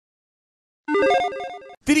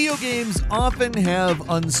Video games often have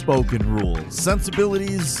unspoken rules,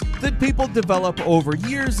 sensibilities that people develop over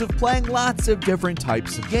years of playing lots of different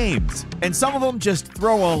types of games, and some of them just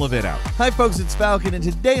throw all of it out. Hi folks, it's Falcon, and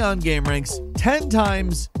today on GameRanks, 10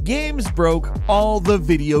 times games broke all the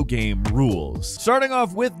video game rules. Starting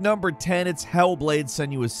off with number 10, it's Hellblade: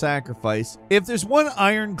 Senua's Sacrifice. If there's one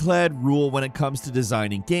ironclad rule when it comes to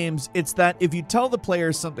designing games, it's that if you tell the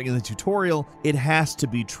player something in the tutorial, it has to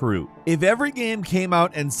be true. If every game came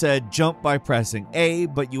out and said jump by pressing A,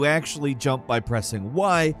 but you actually jump by pressing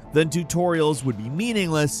Y, then tutorials would be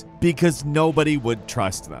meaningless because nobody would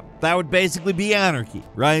trust them. That would basically be anarchy,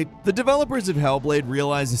 right? The developers of Hellblade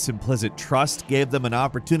realized this implicit trust gave them an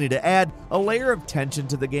opportunity to add a layer of tension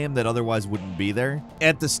to the game that otherwise wouldn't be there.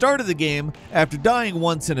 At the start of the game, after dying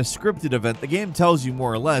once in a scripted event, the game tells you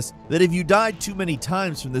more or less that if you died too many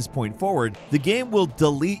times from this point forward, the game will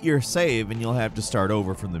delete your save and you'll have to start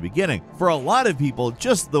over from the beginning. For a lot of people,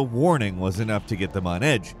 just the warning was enough to get them on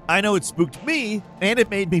edge. I know it spooked me, and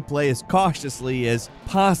it made me play as cautiously as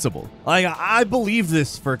possible. I believed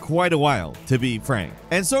this for quite a while, to be frank.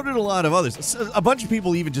 And so did a lot of others. A bunch of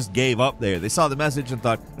people even just gave up there. They saw the message and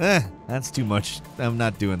thought, that's too much. I'm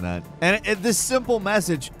not doing that. And this simple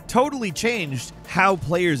message totally changed how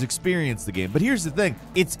players experience the game. But here's the thing,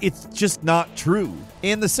 it's just not true.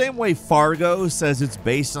 In the same way Fargo says it's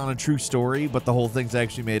based on a true story, but the whole thing's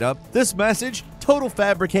actually made up, this message, total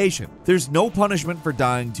fabrication. There's no punishment for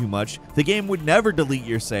dying too much. The game would never delete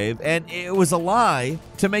your save, and it was a lie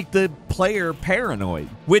to make the player paranoid,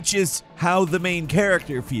 which is how the main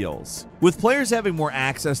character feels. With players having more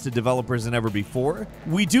access to developers than ever before,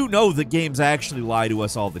 we do know that games actually lie to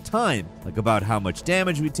us all the time, like about how much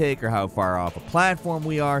damage we take or how far off a platform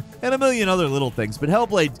we are, and a million other little things, but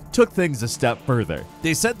Hellblade took things a step further.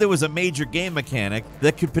 They said there was a major game mechanic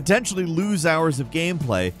that could potentially lose hours of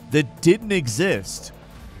gameplay that didn't exist.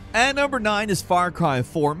 And number 9 is Far Cry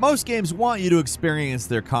 4. Most games want you to experience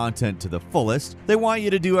their content to the fullest. They want you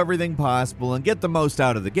to do everything possible and get the most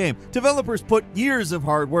out of the game. Developers put years of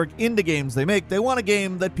hard work into games they make. They want a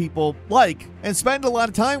game that people like and spend a lot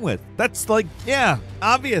of time with. That's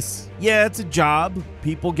obvious. Yeah, it's a job.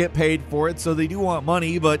 People get paid for it, so they do want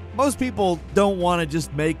money, but most people don't want to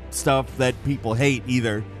just make stuff that people hate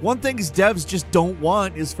either. One thing devs just don't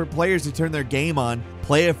want is for players to turn their game on,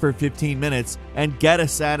 play it for 15 minutes, and get a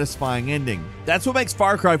satisfying ending. That's what makes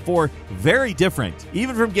Far Cry 4 very different,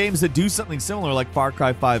 even from games that do something similar like Far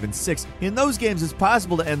Cry 5 and 6. In those games, it's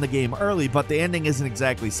possible to end the game early, but the ending isn't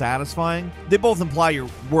exactly satisfying. They both imply your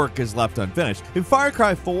work is left unfinished. In Far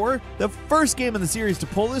Cry 4, the first game in the series to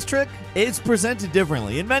pull this trick, it's presented differently.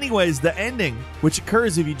 In many ways, the ending, which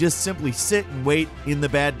occurs if you just simply sit and wait in the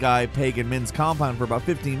bad guy Pagan Min's compound for about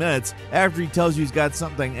 15 minutes after he tells you he's got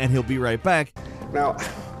something and he'll be right back. Now,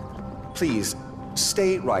 please,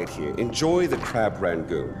 stay right here. Enjoy the crab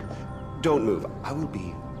rangoon. Don't move. I will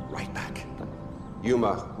be right back.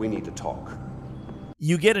 Yuma, we need to talk.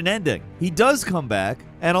 You get an ending. He does come back,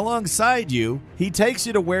 and alongside you, he takes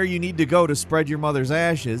you to where you need to go to spread your mother's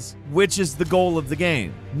ashes, which is the goal of the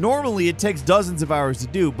game. Normally, it takes dozens of hours to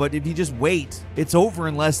do, but if you just wait, it's over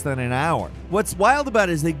in less than an hour. What's wild about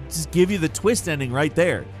it is they just give you the twist ending right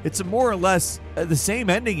there. It's a more or less the same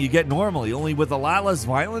ending you get normally, only with a lot less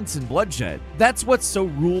violence and bloodshed. That's what's so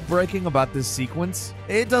rule-breaking about this sequence.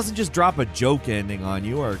 It doesn't just drop a joke ending on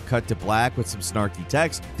you or cut to black with some snarky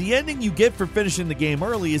text. The ending you get for finishing the game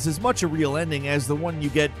early is as much a real ending as the one you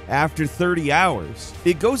get after 30 hours.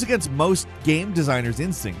 It goes against most game designers'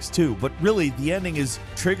 instincts too, but really the ending is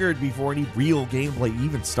triggered before any real gameplay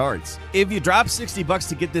even starts. If you drop $60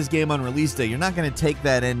 to get this game on release day, you're not going to take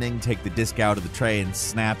that ending, take the disc out of the tray and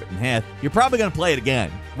snap it in half. You're probably going to play it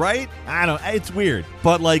again, right? It's weird,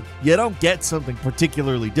 but you don't get something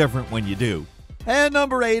particularly different when you do. And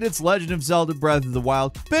number 8, it's Legend of Zelda Breath of the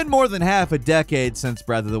Wild. Been more than half a decade since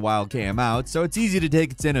Breath of the Wild came out, so it's easy to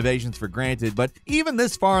take its innovations for granted, but even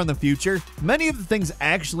this far in the future, many of the things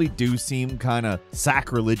actually do seem kinda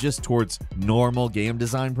sacrilegious towards normal game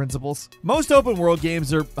design principles. Most open world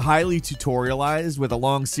games are highly tutorialized with a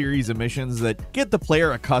long series of missions that get the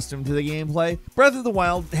player accustomed to the gameplay. Breath of the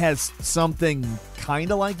Wild has something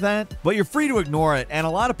kinda like that, but you're free to ignore it, and a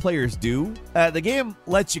lot of players do. The game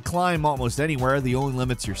lets you climb almost anywhere. The only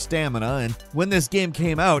limit's your stamina, and when this game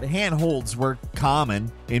came out, handholds were common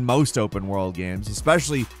in most open world games,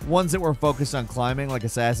 especially ones that were focused on climbing like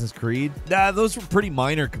Assassin's Creed. Those were pretty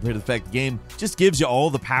minor compared to the fact the game just gives you all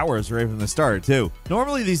the powers right from the start too.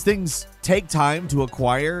 Normally these things take time to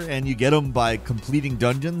acquire, and you get them by completing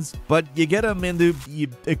dungeons, but you get them in the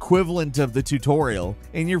equivalent of the tutorial,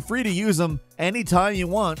 and you're free to use them anytime you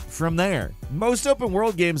want from there. Most open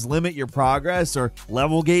world games limit your progress or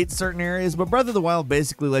level gate certain areas, but Breath of the Wild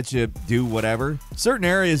basically lets you do whatever. Certain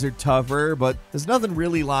areas are tougher, but there's nothing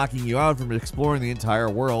really locking you out from exploring the entire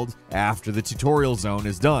world after the tutorial zone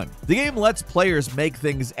is done. The game lets players make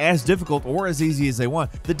things as difficult or as easy as they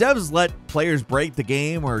want. The devs let players break the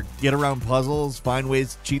game or get around puzzles, find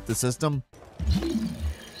ways to cheat the system.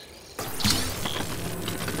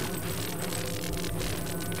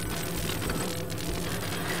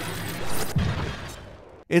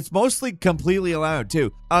 It's mostly completely allowed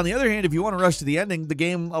too. On the other hand, if you want to rush to the ending, the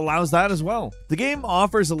game allows that as well. The game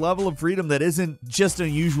offers a level of freedom that isn't just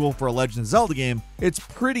unusual for a Legend of Zelda game, it's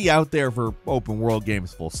pretty out there for open world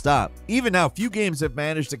games full stop. Even now, few games have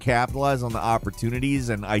managed to capitalize on the opportunities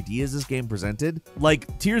and ideas this game presented.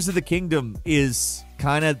 Like, Tears of the Kingdom is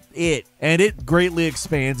kind of it, and it greatly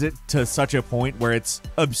expands it to such a point where it's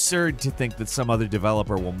absurd to think that some other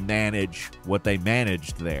developer will manage what they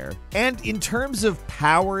managed there. And in terms of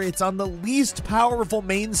power, it's on the least powerful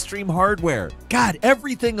mainstream hardware. God,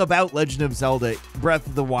 everything about Legend of Zelda, Breath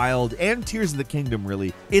of the Wild, and Tears of the Kingdom,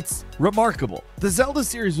 really, it's remarkable. The Zelda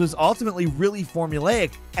series was ultimately really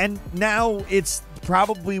formulaic, and now it's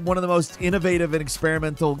probably one of the most innovative and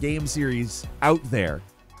experimental game series out there.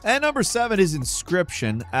 And number 7 is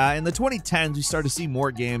Inscryption. In the 2010s, we started to see more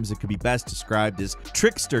games that could be best described as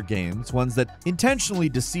trickster games, ones that intentionally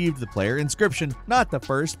deceived the player. Inscryption, not the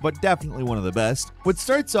first, but definitely one of the best. What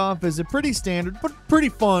starts off as a pretty standard but pretty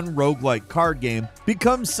fun roguelike card game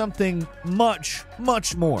becomes something much,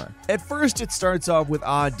 much more. At first, it starts off with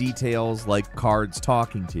odd details like cards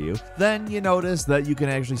talking to you. Then you notice that you can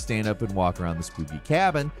actually stand up and walk around the spooky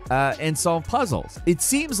cabin and solve puzzles. It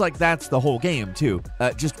seems like that's the whole game, too.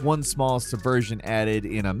 Just one small subversion added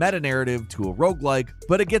in a meta-narrative to a roguelike,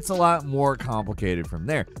 but it gets a lot more complicated from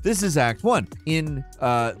there. This is Act 1. In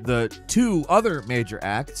the 2 other major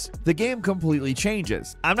acts, the game completely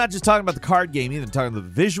changes. I'm not just talking about the card game either, I'm talking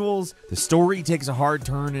about the visuals. The story takes a hard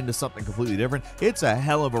turn into something completely different. It's a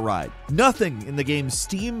hell of a ride. Nothing in the game's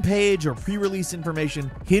Steam page or pre-release information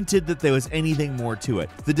hinted that there was anything more to it.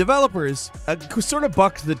 The developers sort of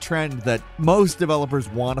bucked the trend that most developers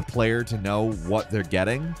want a player to know what they're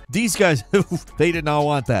getting. These guys, they did not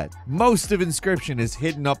want that. Most of Inscryption is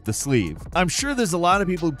hidden up the sleeve. I'm sure there's a lot of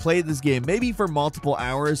people who played this game maybe for multiple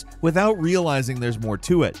hours without realizing there's more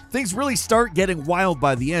to it. Things really start getting wild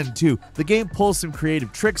by the end too. The game pulls some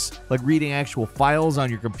creative tricks like reading actual files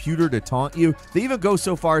on your computer to taunt you. They even go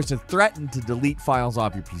so far as to threaten to delete files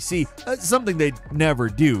off your PC. That's something they'd never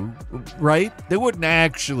do, right? They wouldn't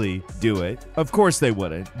actually do it. Of course they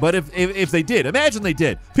wouldn't. But if they did, imagine they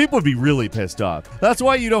did, people would be really pissed off. That's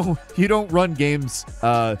why you don't run games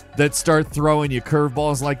that start throwing you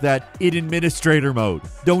curveballs like that in administrator mode.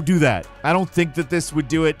 Don't do that. I don't think that this would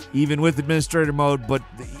do it even with administrator mode, but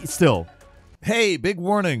still. Hey, big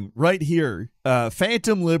warning right here.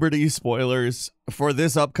 Phantom Liberty spoilers for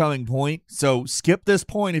this upcoming point, so skip this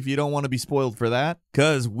point if you don't want to be spoiled for that,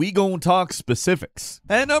 because we gonna talk specifics.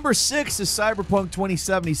 And number 6 is Cyberpunk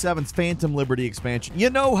 2077's Phantom Liberty expansion. You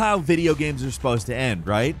know how video games are supposed to end,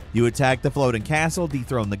 right? You attack the floating castle,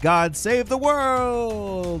 dethrone the gods, save the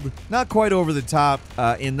world! Not quite over the top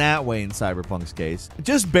in that way in Cyberpunk's case.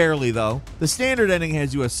 Just barely, though. The standard ending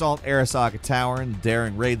has you assault Arasaka Tower in a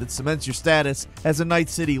daring raid that cements your status as a Night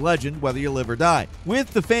City legend, whether you live or die.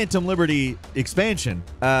 With the Phantom Liberty expansion,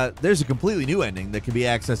 there's a completely new ending that can be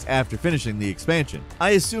accessed after finishing the expansion.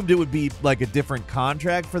 I assumed it would be like a different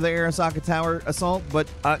contract for the Arasaka Tower assault, but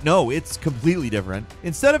no, it's completely different.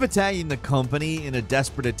 Instead of attacking the company in a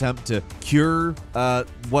desperate attempt to cure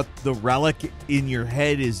what the relic in your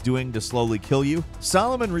head is doing to slowly kill you,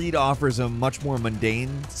 Solomon Reed offers a much more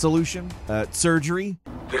mundane solution, surgery.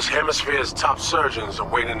 This hemisphere's top surgeons are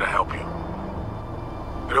waiting to help you.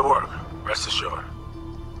 It'll work, rest assured.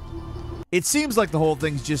 It seems like the whole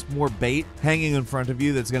thing's just more bait hanging in front of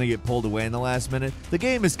you that's going to get pulled away in the last minute. The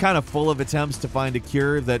game is kind of full of attempts to find a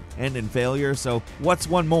cure that end in failure, so what's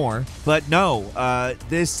one more? But no,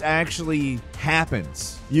 this actually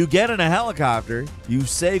happens. You get in a helicopter, you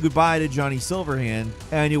say goodbye to Johnny Silverhand,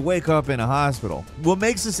 and you wake up in a hospital. What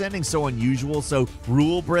makes this ending so unusual, so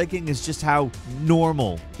rule-breaking, is just how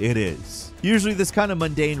normal it is. Usually this kind of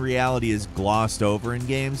mundane reality is glossed over in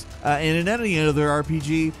games, and in any other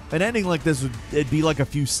RPG, an ending like this it'd be like a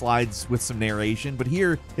few slides with some narration, but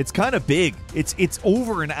here it's kind of big. It's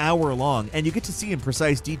over an hour long, and you get to see in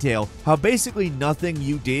precise detail how basically nothing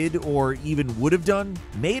you did or even would have done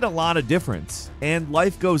made a lot of difference, and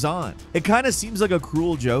life goes on. It kind of seems like a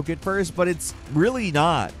cruel joke at first, but it's really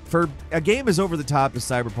not. For a game as over the top as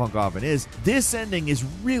Cyberpunk often is, this ending is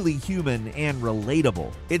really human and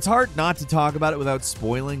relatable. It's hard not to talk about it without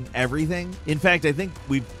spoiling everything. In fact, I think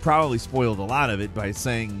we've probably spoiled a lot of it by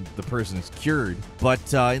saying the person is cured.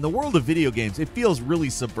 But in the world of video games, it feels really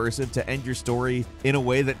subversive to end your story in a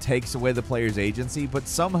way that takes away the player's agency, but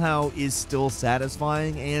somehow is still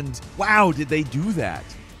satisfying, and wow, did they do that.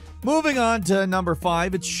 Moving on to number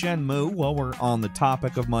 5, it's Shenmue. While we're on the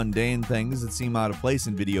topic of mundane things that seem out of place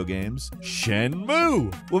in video games,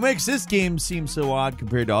 Shenmue! What makes this game seem so odd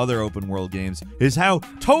compared to other open world games is how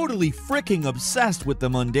totally freaking obsessed with the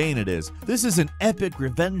mundane it is. This is an epic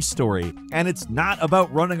revenge story, and it's not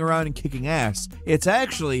about running around and kicking ass. It's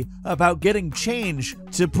actually about getting change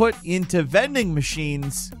to put into vending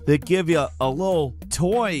machines that give you a little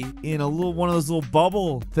toy in one of those little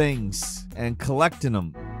bubble things and collecting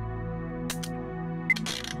them.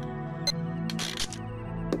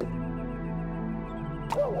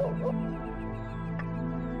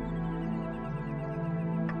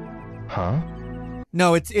 Huh?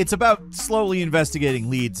 No, it's about slowly investigating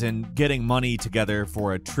leads and getting money together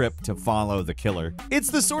for a trip to follow the killer. It's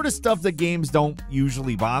the sort of stuff that games don't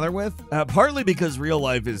usually bother with, partly because real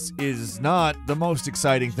life is not the most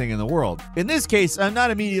exciting thing in the world. In this case, I'm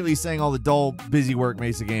not immediately saying all the dull, busy work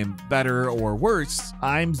makes a game better or worse.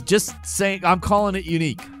 I'm just saying I'm calling it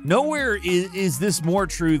unique. Nowhere is this more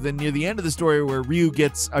true than near the end of the story where Ryu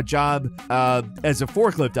gets a job as a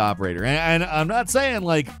forklift operator. And I'm not saying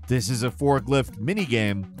like this is a forklift mini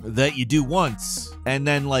game that you do once and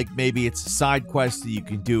then like maybe it's a side quest that you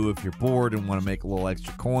can do if you're bored and want to make a little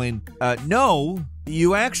extra coin. No,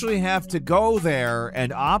 you actually have to go there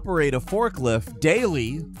and operate a forklift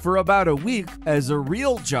daily for about a week as a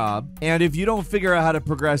real job, and if you don't figure out how to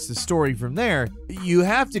progress the story from there, you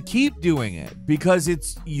have to keep doing it because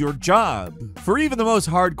it's your job. For even the most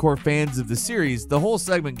hardcore fans of the series, the whole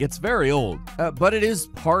segment gets very old, but it is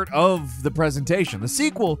part of the presentation. The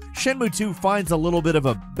sequel, Shenmue 2, finds a little bit of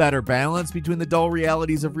a better balance between the dull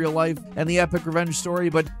realities of real life and the epic revenge story,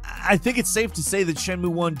 but I think it's safe to say that Shenmue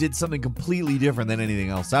 1 did something completely different than anything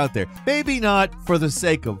else out there. Maybe not for the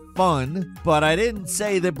sake of fun, but I didn't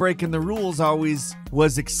say that breaking the rules always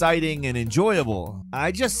was exciting and enjoyable.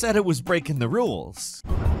 I just said it was breaking the rules.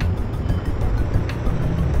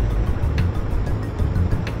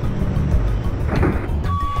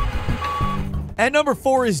 At number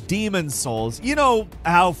 4 is Demon's Souls. You know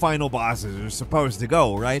how final bosses are supposed to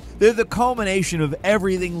go, right? They're the culmination of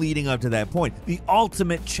everything leading up to that point. The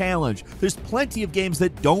ultimate challenge. There's plenty of games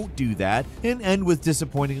that don't do that and end with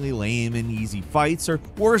disappointingly lame and easy fights, or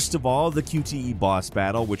worst of all, the QTE boss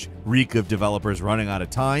battle, which reek of developers running out of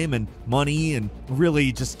time and money and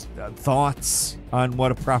really just thoughts on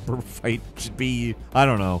what a proper fight should be. I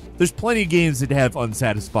don't know. There's plenty of games that have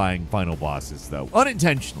unsatisfying final bosses, though,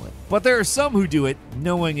 unintentionally. But there are some who do it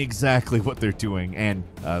knowing exactly what they're doing, and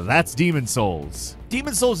that's Demon's Souls.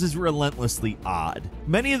 Demon's Souls is relentlessly odd.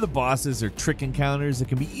 Many of the bosses are trick encounters that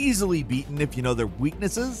can be easily beaten if you know their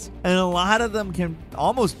weaknesses, and a lot of them can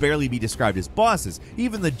almost barely be described as bosses,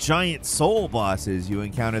 even the giant soul bosses you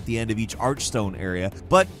encounter at the end of each Archstone area.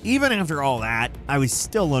 But even after all that, I was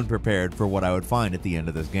still unprepared for what I would find at the end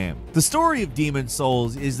of this game. The story of Demon's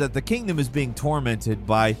Souls is that the kingdom is being tormented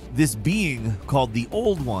by this being called the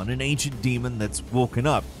Old One, an ancient demon that's woken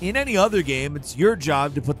up. In any other game, it's your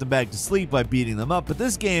job to put them back to sleep by beating them up, but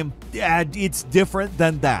this game, it's different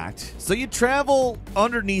than that. So you travel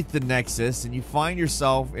underneath the Nexus and you find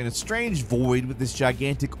yourself in a strange void with this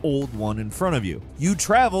gigantic Old One in front of you. You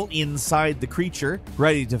travel inside the creature,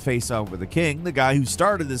 ready to face off with the king, the guy who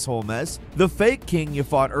started this whole mess. The fake king you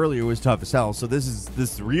fought earlier was tough as hell, so this is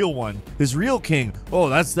this real one, this real king. Oh,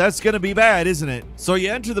 that's gonna be bad, isn't it? So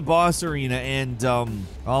you enter the boss arena and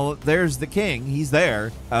there's the king. He's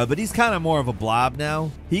there, but he's kind of more of a blob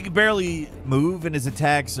now. He can barely move and his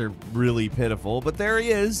attacks are really pitiful, but there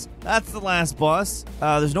he is. That's the last boss.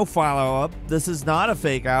 There's no follow-up. This is not a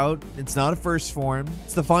fake out. It's not a first form.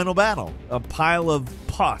 It's the final battle. A pile of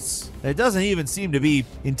pus. It doesn't even seem to be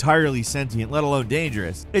entirely sentient, let alone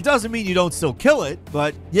dangerous. It doesn't mean you don't still kill it,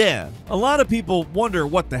 but yeah. A lot of people wonder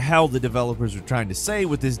what the hell the developers are trying to say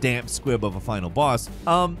with this damp squib of a final boss.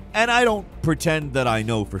 And I don't pretend that I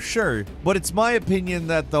know for sure, but it's my opinion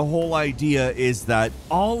that the whole idea is that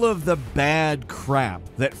all of the bad crap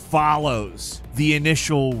that follows the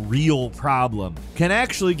initial real problem can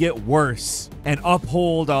actually get worse and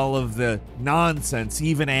uphold all of the nonsense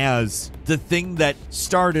even as the thing that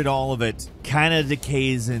started all of it kind of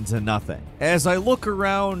decays into nothing. As I look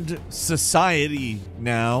around society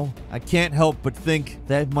now, I can't help but think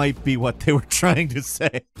that might be what they were trying to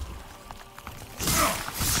say.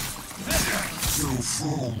 You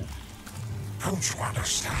fool! Don't you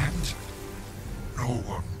understand? No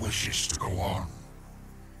one wishes to go on.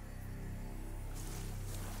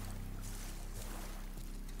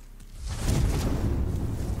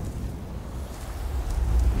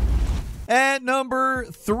 At number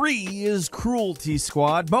 3 is Cruelty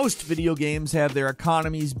Squad. Most video games have their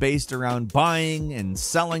economies based around buying and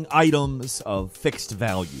selling items of fixed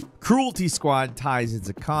value. Cruelty Squad ties its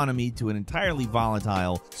economy to an entirely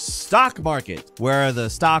volatile stock market, where the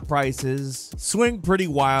stock prices swing pretty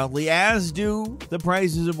wildly, as do the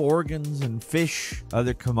prices of organs and fish,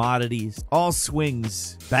 other commodities. All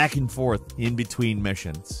swings back and forth in between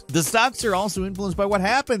missions. The stocks are also influenced by what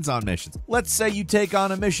happens on missions. Let's say you take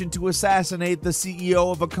on a mission to assassinate the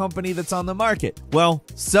CEO of a company that's on the market. Well,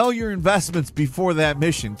 sell your investments before that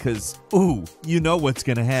mission, because, ooh, you know what's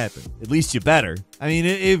going to happen. At least you better. I mean,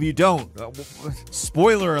 if you don't,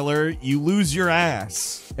 spoiler alert, you lose your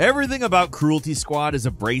ass. Everything about Cruelty Squad is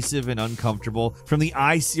abrasive and uncomfortable, from the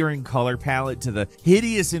eye-searing color palette to the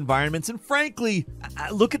hideous environments, and frankly,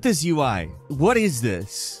 look at this UI. What is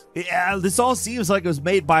this? This all seems like it was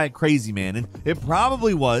made by a crazy man, and it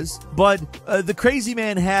probably was, but the crazy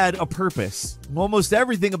man had a purpose. Almost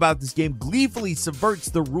everything about this game gleefully subverts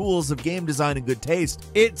the rules of game design and good taste.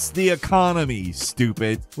 It's the economy,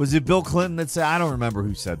 stupid. Was it Bill Clinton that said? I don't remember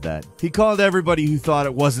who said that. He called everybody who thought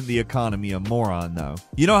it wasn't the economy a moron, though.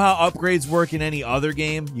 You know how upgrades work in any other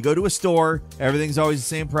game? You go to a store, everything's always the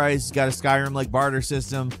same price. You got a Skyrim-like barter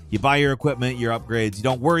system. You buy your equipment, your upgrades. You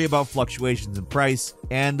don't worry about fluctuations in price.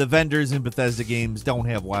 And the vendors in Bethesda games don't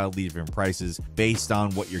have wildly different prices based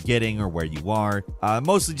on what you're getting or where you are.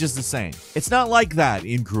 Mostly just the same. It's not like that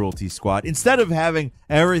in Cruelty Squad. Instead of having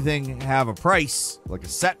everything have a price, like a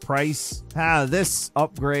set price, this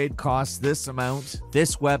upgrade costs this amount,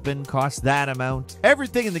 this weapon costs that amount.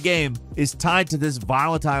 Everything in the game is tied to this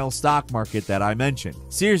volatile stock market that I mentioned.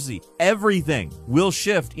 Seriously, everything will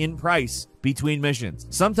shift in price between missions.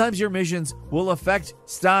 Sometimes your missions will affect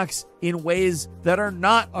stocks in ways that are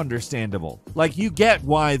not understandable. Like, you get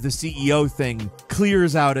why the CEO thing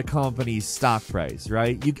clears out a company's stock price,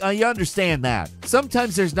 right? You understand that.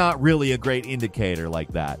 Sometimes there's not really a great indicator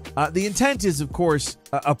like that. The intent is, of course,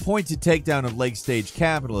 a pointed takedown of late-stage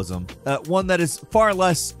capitalism, one that is far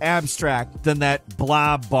less abstract than that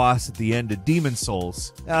blob boss at the end of Demon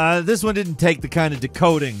Souls. This one didn't take the kind of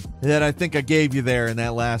decoding that I think I gave you there in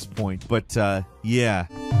that last point, but yeah.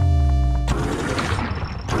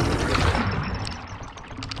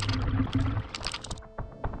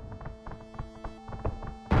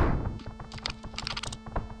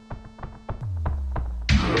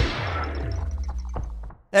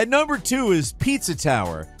 At number 2 is Pizza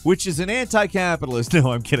Tower, which is an anti-capitalist.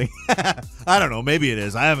 No, I'm kidding. I don't know. Maybe it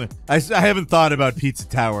is. I haven't thought about Pizza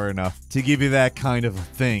Tower enough to give you that kind of a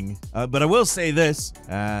thing. But I will say this.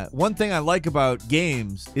 One thing I like about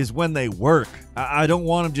games is when they work. I don't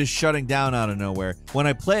want them just shutting down out of nowhere. When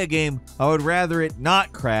I play a game, I would rather it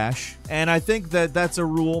not crash, and I think that that's a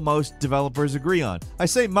rule most developers agree on. I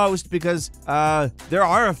say most because there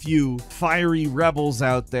are a few fiery rebels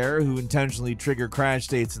out there who intentionally trigger crash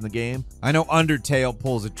states in the game. I know Undertale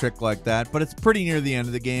pulls a trick like that, but it's pretty near the end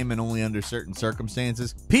of the game and only under certain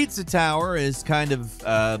circumstances. Pizza Tower is kind of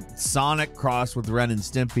Sonic crossed with Ren and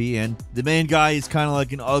Stimpy, and the main guy is kind of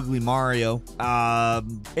like an ugly Mario.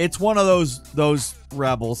 It's one of those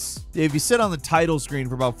rebels. If you sit on the title screen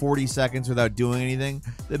for about 40 seconds without doing anything,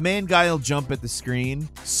 the main guy will jump at the screen,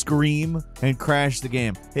 scream, and crash the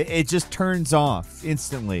game. It just turns off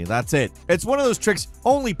instantly. That's it. It's one of those tricks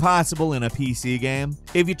only possible in a PC game.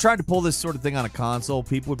 If you tried to pull this sort of thing on a console,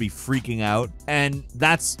 people would be freaking out, and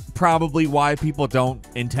that's probably why people don't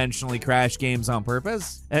intentionally crash games on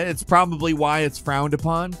purpose. It's probably why it's frowned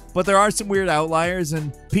upon, but there are some weird outliers,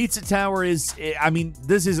 and Pizza Tower is, I mean,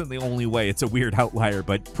 this isn't the only way it's a weird outlier,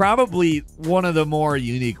 but probably one of the more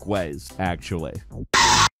unique ways, actually.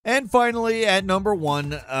 And finally, at number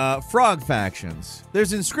 1, Frog Factions.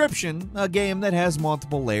 There's Inscription, a game that has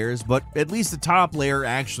multiple layers, but at least the top layer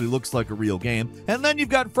actually looks like a real game. And then you've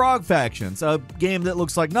got Frog Factions, a game that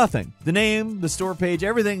looks like nothing. The name, the store page,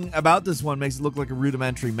 everything about this one makes it look like a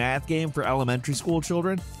rudimentary math game for elementary school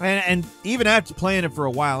children. And even after playing it for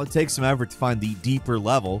a while, it takes some effort to find the deeper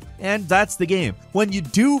level. And that's the game. When you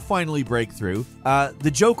do finally break through,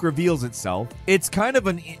 the joke reveals itself. It's kind of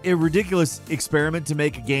a ridiculous experiment to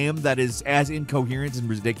make a game that is as incoherent and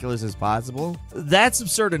ridiculous as possible. That's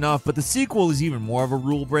absurd enough, but the sequel is even more of a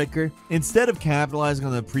rule breaker. Instead of capitalizing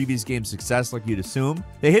on the previous game's success like you'd assume,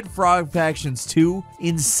 they hit Frog Factions 2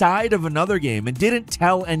 inside of another game and didn't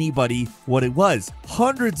tell anybody what it was.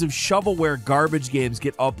 Hundreds of shovelware garbage games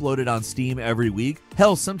get uploaded on Steam every week.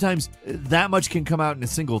 Hell, sometimes that much can come out in a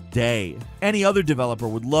single day. Any other developer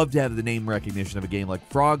would love to have the name recognition of a game like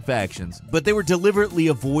Frog Factions, but they were deliberately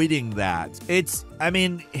avoiding that. It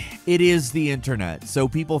is the internet, so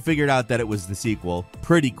people figured out that it was the sequel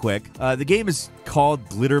pretty quick. The game is called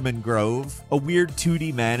Glitterman Grove, a weird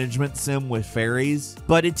 2D management sim with fairies,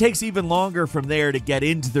 but it takes even longer from there to get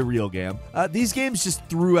into the real game. These games just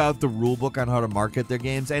threw out the rulebook on how to market their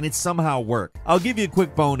games, and it somehow worked. I'll give you a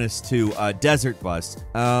quick bonus to Desert Bus.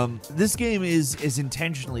 This game is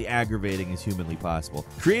intentionally aggravating as humanly possible.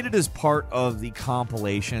 Created as part of the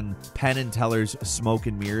compilation Penn and Teller's Smoke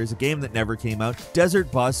and Mirrors, a game that never came out,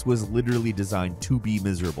 Desert Bus was literally designed to be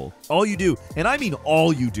miserable. All you do, and I mean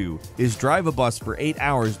all you do, is drive a bus for 8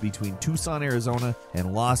 hours between Tucson, Arizona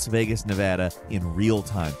and Las Vegas, Nevada in real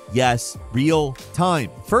time. Yes, real time.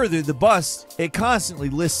 Further, the bus, it constantly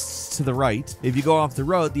lists to the right. If you go off the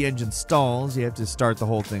road, the engine stalls. You have to start the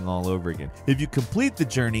whole thing all over again. If you complete the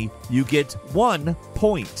journey, you get 1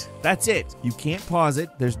 point. That's it. You can't pause it.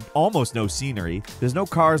 There's almost no scenery. There's no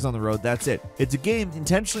cars on the road. That's it. It's a game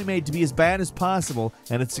intentionally made to be as bad as possible,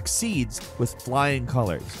 and it succeeds with flying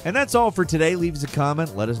colors. And that's all for today. Leave us a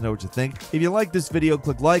comment. Let us know what you think. If you like this video,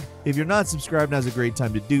 click like. If you're not subscribed, now's a great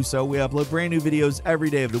time to do so. We upload brand new videos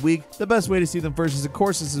every day of the week. The best way to see them first is, of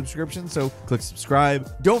course, a subscription, so click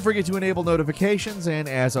subscribe. Don't forget to enable notifications, and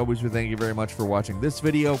as always, we thank you very much for watching this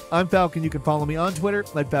video. I'm Falcon. You can follow me on Twitter,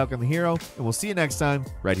 like Falcon the Hero, and we'll see you next time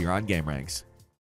right here on Game Ranks.